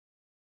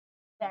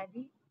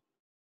Ready,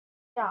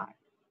 start.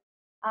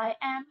 I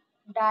am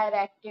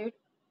directed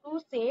to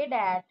say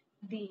that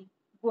the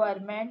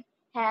government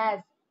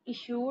has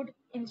issued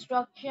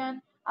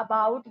instruction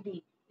about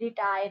the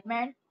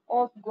retirement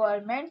of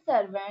government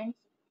servants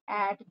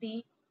at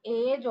the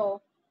age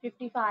of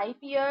 55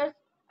 years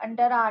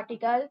under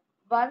Article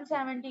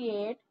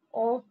 178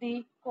 of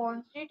the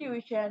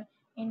Constitution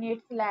in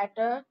its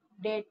letter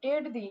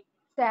dated the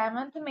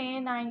 7th May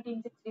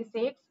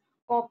 1966,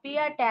 copy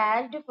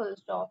attached full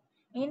stop.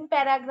 In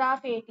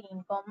paragraph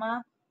 18,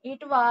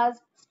 it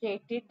was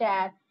stated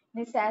that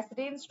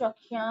necessary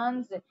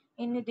instructions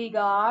in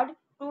regard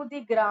to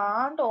the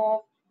grant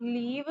of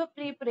leave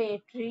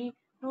preparatory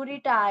to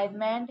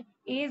retirement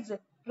is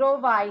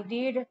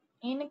provided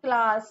in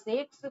class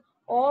 6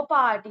 of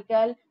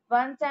article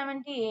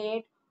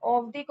 178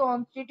 of the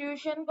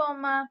constitution,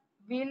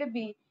 will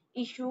be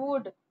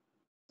issued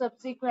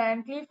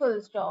subsequently,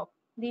 full stop.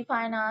 The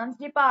Finance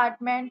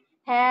Department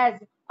has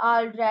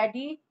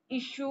already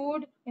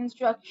issued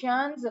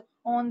instructions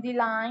on the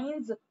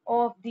lines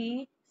of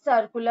the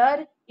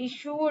circular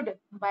issued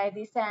by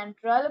the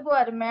central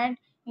government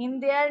in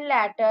their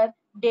letter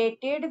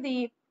dated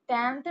the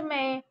 10th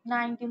May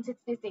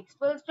 1966,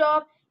 full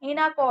stop. In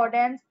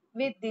accordance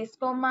with this,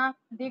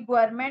 the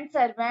government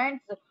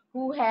servants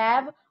who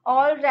have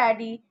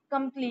already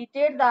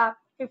completed the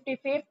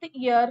 55th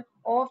year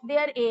of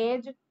their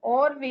age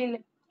or will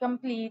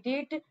complete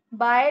it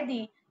by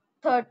the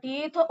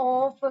 30th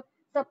of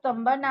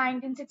September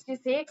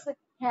 1966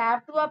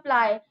 have to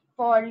apply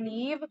for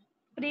leave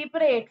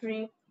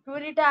preparatory to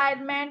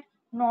retirement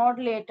not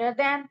later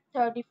than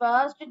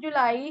 31st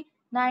July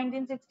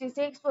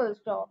 1966, full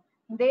stop.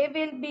 They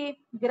will be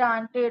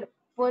granted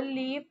full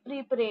leave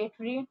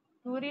preparatory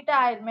to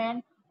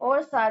retirement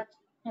or such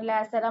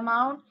lesser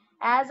amount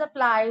as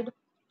applied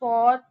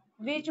for,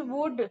 which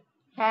would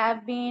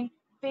have been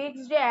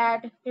fixed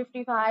at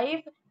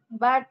 55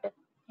 but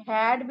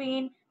had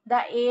been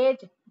the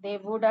age they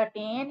would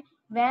attain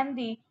when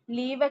the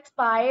leave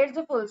expires,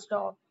 full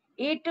stop.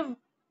 It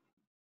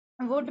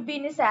would be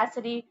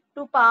necessary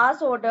to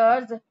pass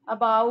orders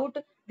about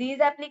these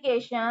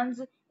applications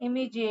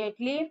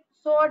immediately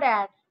so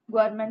that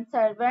government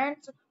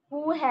servants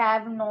who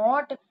have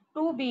not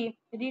to be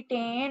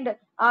retained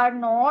are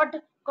not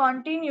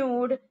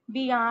continued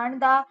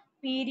beyond the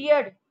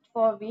period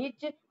for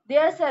which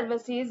their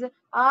services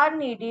are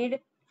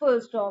needed,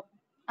 full stop.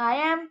 I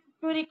am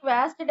to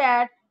request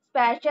that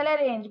special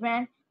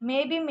arrangement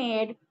may be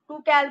made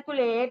to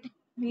calculate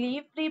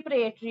leave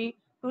preparatory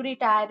to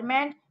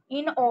retirement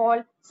in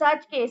all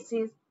such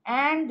cases,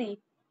 and the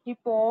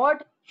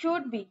report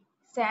should be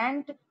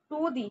sent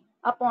to the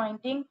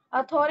appointing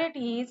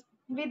authorities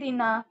within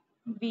a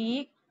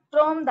week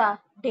from the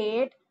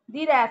date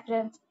the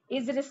reference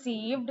is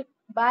received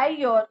by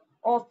your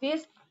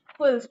office,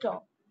 full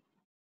stop.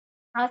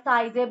 A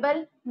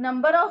sizable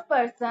number of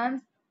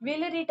persons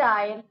will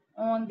retire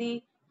on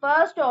the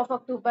 1st of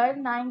October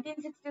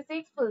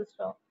 1966, full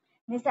stop.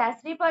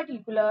 Necessary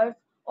particulars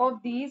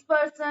of these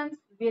persons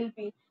will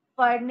be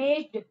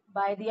furnished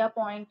by the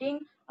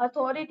appointing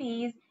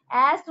authorities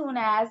as soon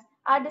as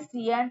a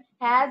decision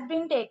has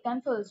been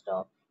taken, full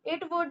stop.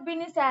 It would be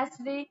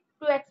necessary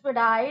to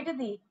expedite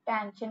the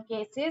pension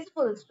cases,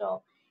 full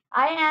stop.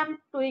 I am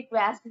to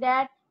request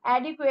that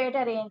adequate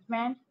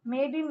arrangement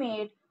may be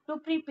made to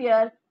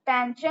prepare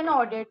pension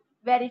audit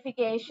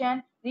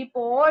verification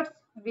reports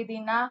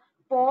within a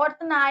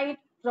fortnight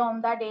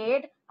from the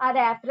date a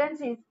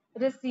reference is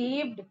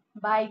received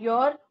by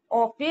your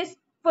office,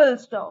 full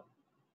stop.